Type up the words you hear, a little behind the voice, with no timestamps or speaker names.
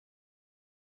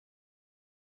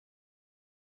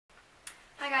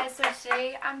Hi guys, so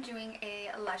today I'm doing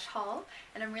a Lush haul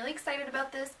and I'm really excited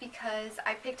about this because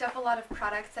I picked up a lot of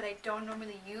products that I don't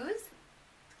normally use.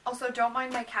 Also, don't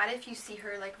mind my cat if you see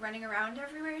her like running around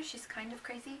everywhere. She's kind of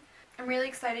crazy. I'm really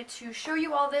excited to show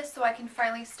you all this so I can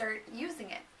finally start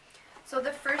using it. So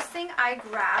the first thing I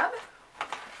grab,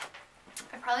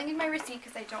 I probably need my receipt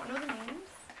because I don't know the names.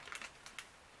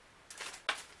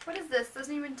 What is this?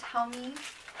 Doesn't even tell me.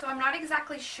 So I'm not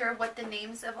exactly sure what the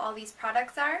names of all these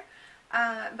products are.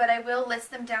 But I will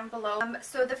list them down below.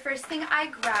 So the first thing I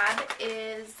grab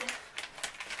is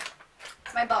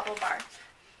my bubble bar.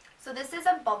 So this is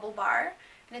a bubble bar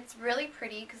and it's really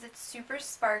pretty because it's super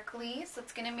sparkly, so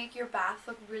it's going to make your bath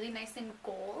look really nice and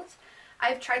gold.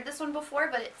 I've tried this one before,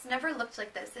 but it's never looked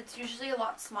like this. It's usually a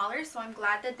lot smaller, so I'm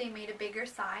glad that they made a bigger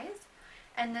size.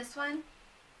 And this one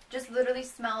just literally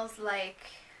smells like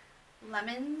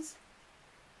lemons.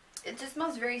 It just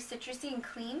smells very citrusy and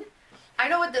clean. I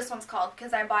know what this one's called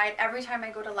because I buy it every time I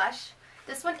go to Lush.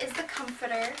 This one is the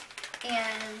Comforter,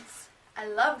 and I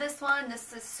love this one.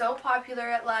 This is so popular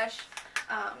at Lush.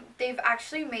 They've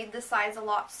actually made the size a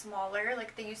lot smaller.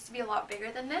 Like, they used to be a lot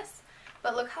bigger than this.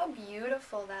 But look how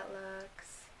beautiful that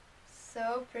looks.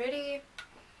 So pretty.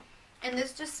 And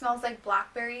this just smells like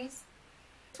blackberries.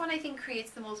 This one I think creates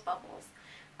the most bubbles.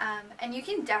 And you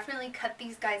can definitely cut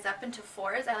these guys up into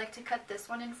fours. I like to cut this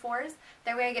one in fours.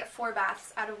 That way I get 4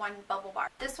 baths out of one bubble bar.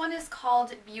 This one is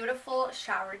called Beautiful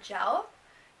Shower Gel.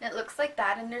 And it looks like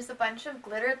that. And there's a bunch of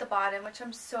glitter at the bottom, which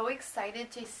I'm so excited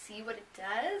to see what it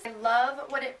does. I love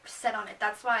what it said on it.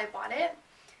 That's why I bought it.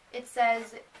 It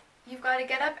says, "You've got to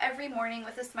get up every morning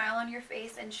with a smile on your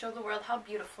face and show the world how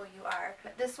beautiful you are."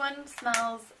 But this one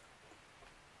smells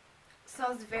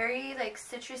very like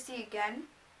citrusy again,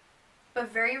 but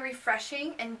very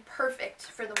refreshing and perfect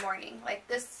for the morning. Like,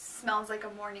 this smells like a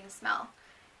morning smell,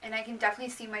 and I can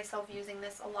definitely see myself using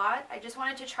this a lot. I just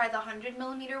wanted to try the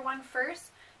 100mm one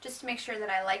first just to make sure that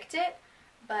I liked it,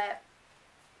 but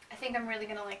I think I'm really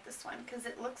gonna like this one because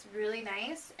it looks really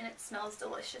nice and it smells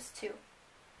delicious too.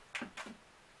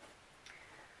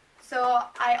 So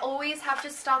I always have to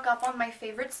stock up on my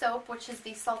favorite soap, which is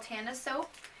the Sultana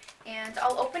soap, and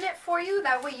I'll open it for you,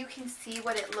 that way you can see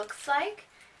what it looks like.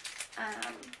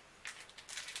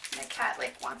 My cat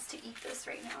like wants to eat this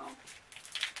right now.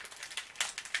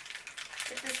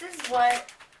 But this is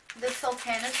what the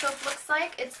Sultana soap looks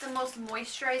like. It's the most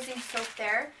moisturizing soap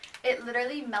there. It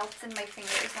literally melts in my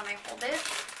fingers when I hold it.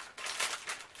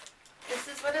 This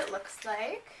is what it looks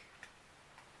like.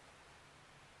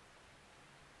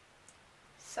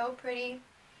 So pretty.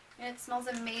 And it smells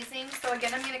amazing. So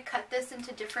again, I'm going to cut this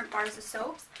into different bars of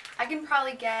soaps. I can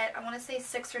probably get, I want to say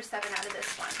 6 or 7 out of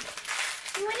this one.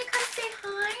 You want to come say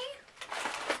hi?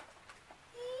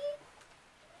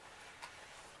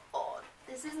 Oh,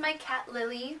 this is my cat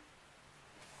Lily.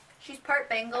 She's part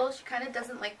Bengal. She kind of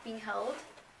doesn't like being held,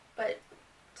 but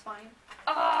it's fine.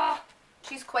 Ah,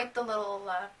 she's quite the little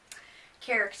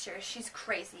character. She's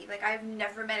crazy. Like, I've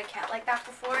never met a cat like that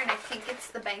before, and I think it's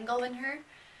the Bengal in her.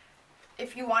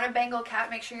 If you want a Bengal cat,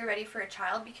 make sure you're ready for a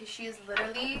child because she is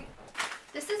literally...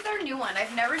 This is their new one.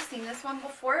 I've never seen this one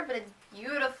before, but it's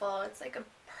beautiful. It's like a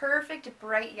perfect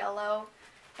bright yellow.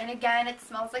 And again, it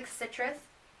smells like citrus.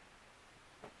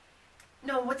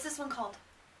 No, what's this one called?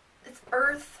 It's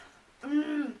Earth.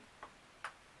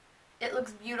 It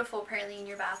looks beautiful apparently in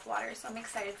your bath water, so I'm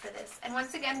excited for this. And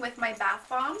once again, with my bath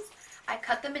bombs, I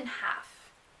cut them in half.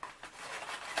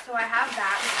 So I have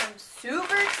that, which I'm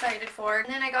super excited for. And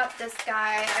then I got this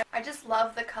guy. I just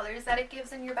love the colors that it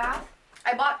gives in your bath.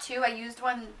 I bought 2. I used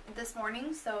one this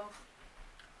morning, so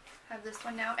I have this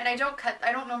one now. And I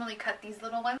don't normally cut these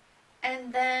little ones.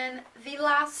 And then the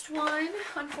last one,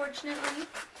 unfortunately,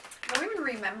 I don't even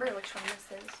remember which one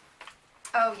this is.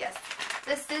 Oh yes,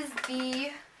 this is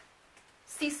the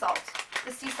sea salt.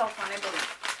 The sea salt one, I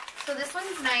believe. So this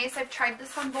one's nice. I've tried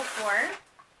this one before.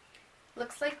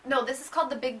 Looks like, no, this is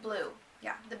called the Big Blue.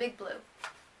 Yeah, the Big Blue.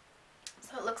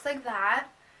 So it looks like that.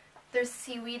 There's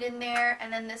seaweed in there,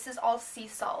 and then this is all sea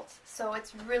salt. So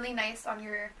it's really nice on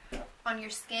your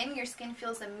skin. Your skin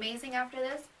feels amazing after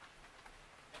this.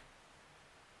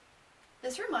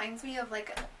 This reminds me of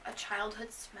like a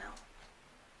childhood smell.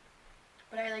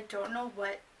 But I like don't know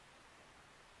what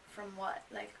from what.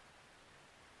 Like,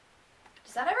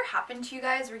 does that ever happen to you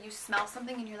guys where you smell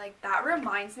something and you're like, that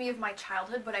reminds me of my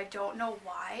childhood, but I don't know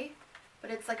why?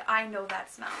 But it's like, I know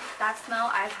that smell. That smell,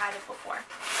 I've had it before.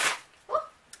 Well,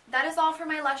 that is all for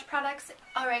my Lush products.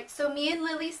 Alright, so me and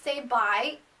Lily say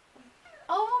bye.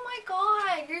 Oh my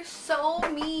god, you're so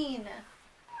mean.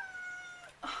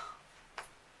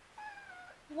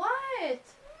 What?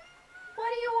 What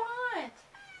do you want?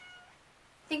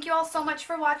 thank you all so much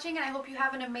for watching, and I hope you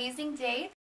have an amazing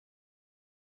day.